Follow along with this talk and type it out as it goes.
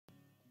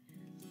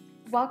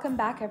Welcome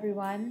back,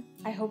 everyone.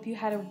 I hope you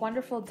had a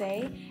wonderful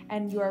day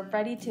and you are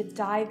ready to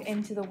dive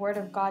into the Word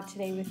of God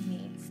today with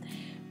me.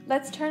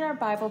 Let's turn our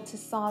Bible to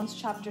Psalms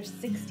chapter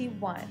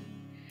 61.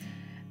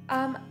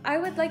 I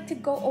would like to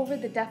go over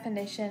the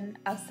definition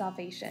of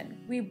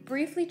salvation. We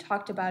briefly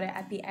talked about it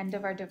at the end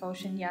of our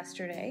devotion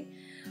yesterday,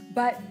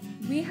 but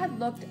we had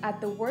looked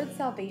at the word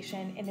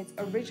salvation in its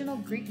original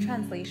Greek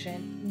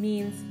translation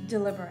means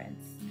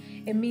deliverance.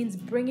 It means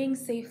bringing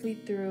safely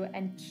through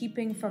and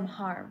keeping from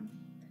harm.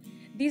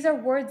 These are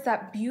words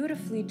that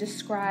beautifully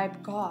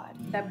describe God,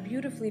 that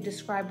beautifully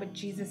describe what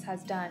Jesus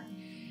has done.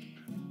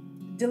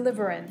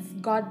 Deliverance,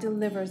 God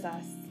delivers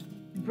us,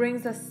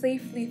 brings us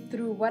safely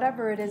through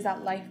whatever it is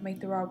that life may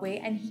throw our way,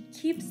 and He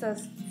keeps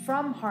us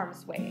from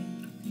harm's way.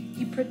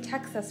 He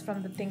protects us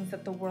from the things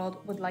that the world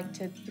would like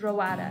to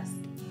throw at us.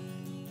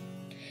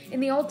 In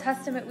the Old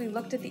Testament, we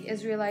looked at the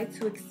Israelites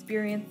who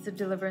experienced the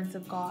deliverance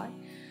of God.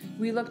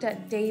 We looked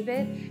at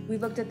David, we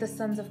looked at the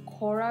sons of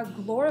Korah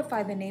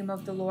glorify the name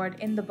of the Lord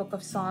in the book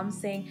of Psalms,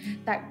 saying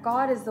that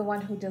God is the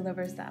one who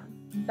delivers them,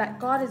 that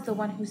God is the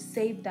one who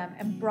saved them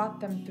and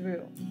brought them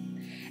through.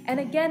 And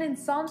again in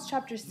Psalms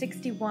chapter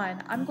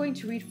 61, I'm going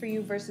to read for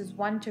you verses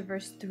 1 to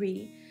verse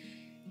 3.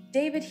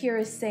 David here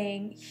is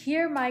saying,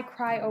 "Hear my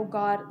cry, O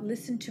God,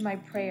 listen to my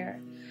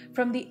prayer.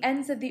 From the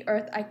ends of the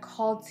earth I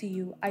call to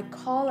you. I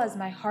call as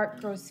my heart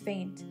grows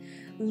faint.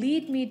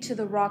 Lead me to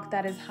the rock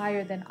that is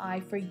higher than I,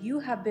 for you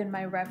have been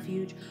my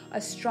refuge,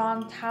 a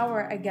strong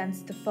tower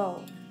against the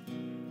foe."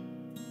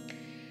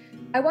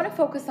 I want to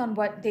focus on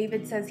what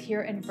David says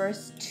here in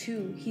verse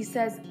 2. He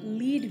says,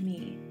 lead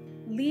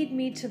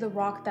me to the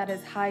rock that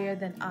is higher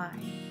than I.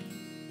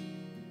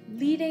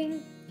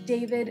 Leading,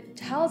 David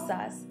tells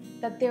us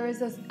that there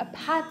is a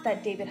path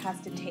that David has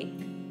to take.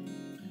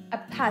 A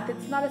path.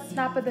 It's not a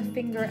snap of the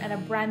finger and a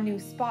brand new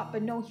spot,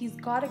 but no, he's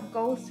got to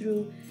go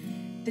through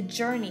the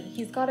journey.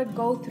 He's got to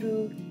go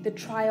through the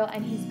trial,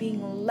 and he's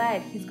being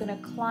led. He's going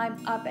to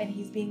climb up and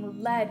he's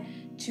being led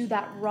to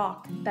that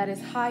rock that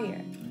is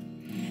higher.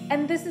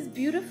 And this is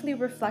beautifully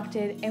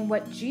reflected in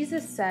what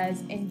Jesus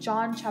says in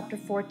John chapter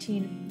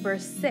 14,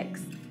 verse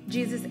 6.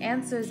 Jesus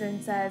answers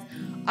and says,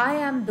 "I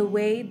am the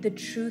way, the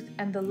truth,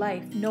 and the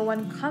life. No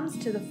one comes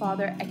to the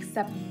Father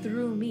except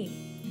through me."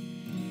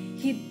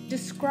 He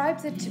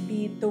describes it to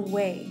be the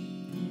way,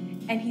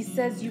 and he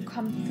says you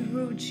come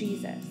through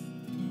Jesus.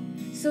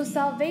 So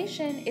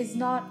salvation is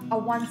not a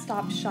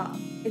one-stop shop.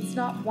 It's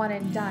not one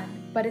and done,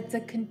 but it's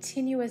a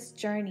continuous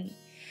journey.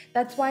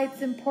 That's why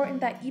it's important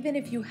that even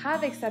if you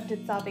have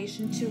accepted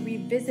salvation, to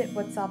revisit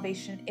what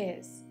salvation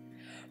is.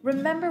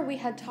 Remember, we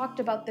had talked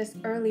about this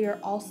earlier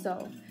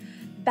also,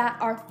 that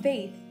our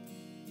faith,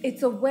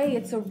 it's a way,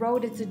 it's a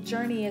road, it's a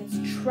journey, it's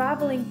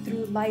traveling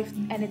through life,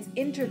 and it's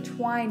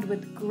intertwined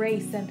with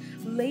grace and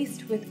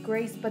laced with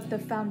grace, but the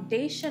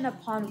foundation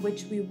upon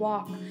which we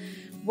walk,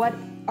 what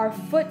our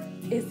foot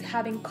is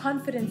having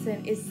confidence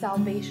in, is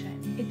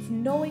salvation. It's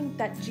knowing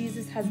that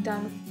Jesus has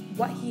done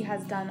what He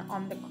has done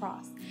on the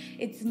cross.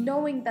 It's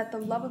knowing that the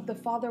love of the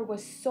Father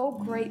was so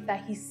great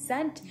that He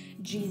sent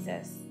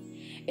Jesus.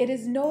 It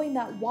is knowing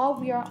that while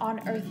we are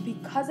on earth,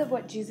 because of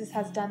what Jesus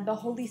has done, the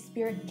Holy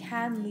Spirit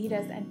can lead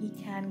us and He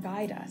can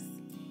guide us.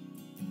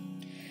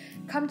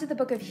 Come to the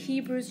book of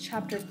Hebrews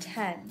chapter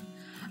 10.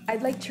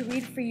 I'd like to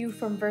read for you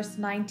from verse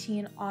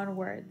 19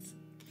 onwards.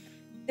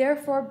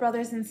 "Therefore,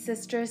 brothers and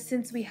sisters,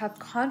 since we have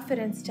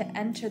confidence to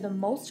enter the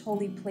most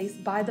holy place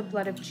by the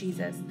blood of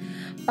Jesus,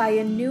 by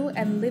a new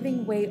and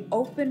living way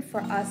opened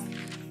for us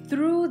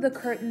through the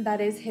curtain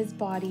that is His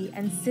body,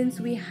 and since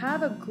we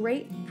have a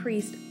great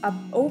priest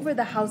over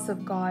the house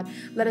of God,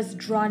 let us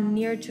draw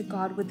near to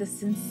God with a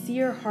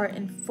sincere heart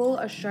and full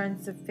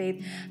assurance of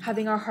faith,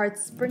 having our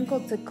hearts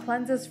sprinkled to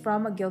cleanse us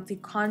from a guilty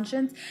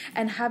conscience,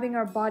 and having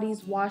our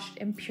bodies washed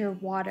in pure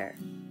water."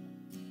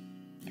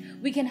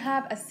 We can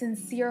have a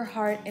sincere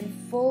heart and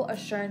full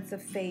assurance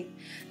of faith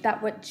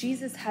that what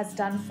Jesus has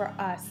done for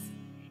us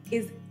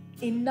is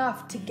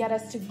enough to get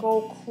us to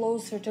go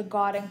closer to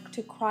God and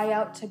to cry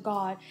out to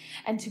God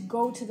and to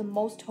go to the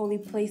most holy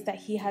place that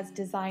He has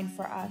designed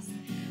for us.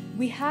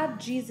 We have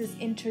Jesus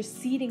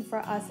interceding for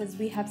us, as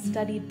we have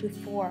studied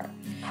before.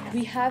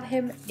 We have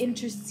Him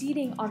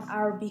interceding on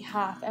our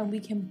behalf, and we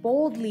can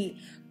boldly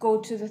go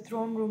to the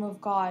throne room of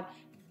God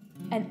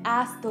and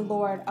ask the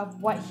Lord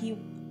of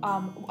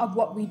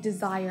what we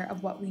desire,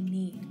 of what we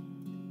need.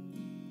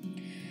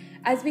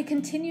 As we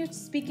continue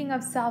speaking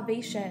of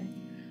salvation,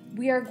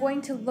 we are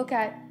going to look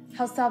at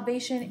how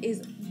salvation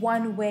is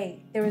one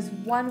way. There is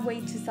one way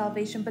to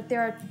salvation, but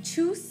there are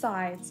two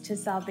sides to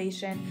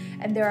salvation,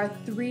 and there are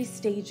three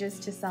stages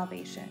to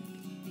salvation.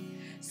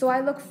 So I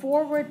look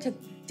forward to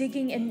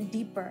digging in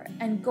deeper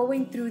and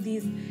going through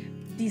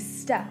these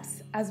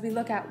steps as we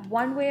look at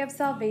one way of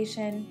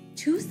salvation,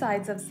 two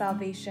sides of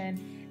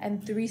salvation,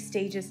 and three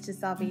stages to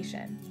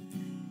salvation.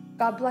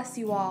 God bless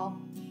you all.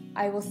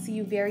 I will see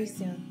you very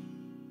soon.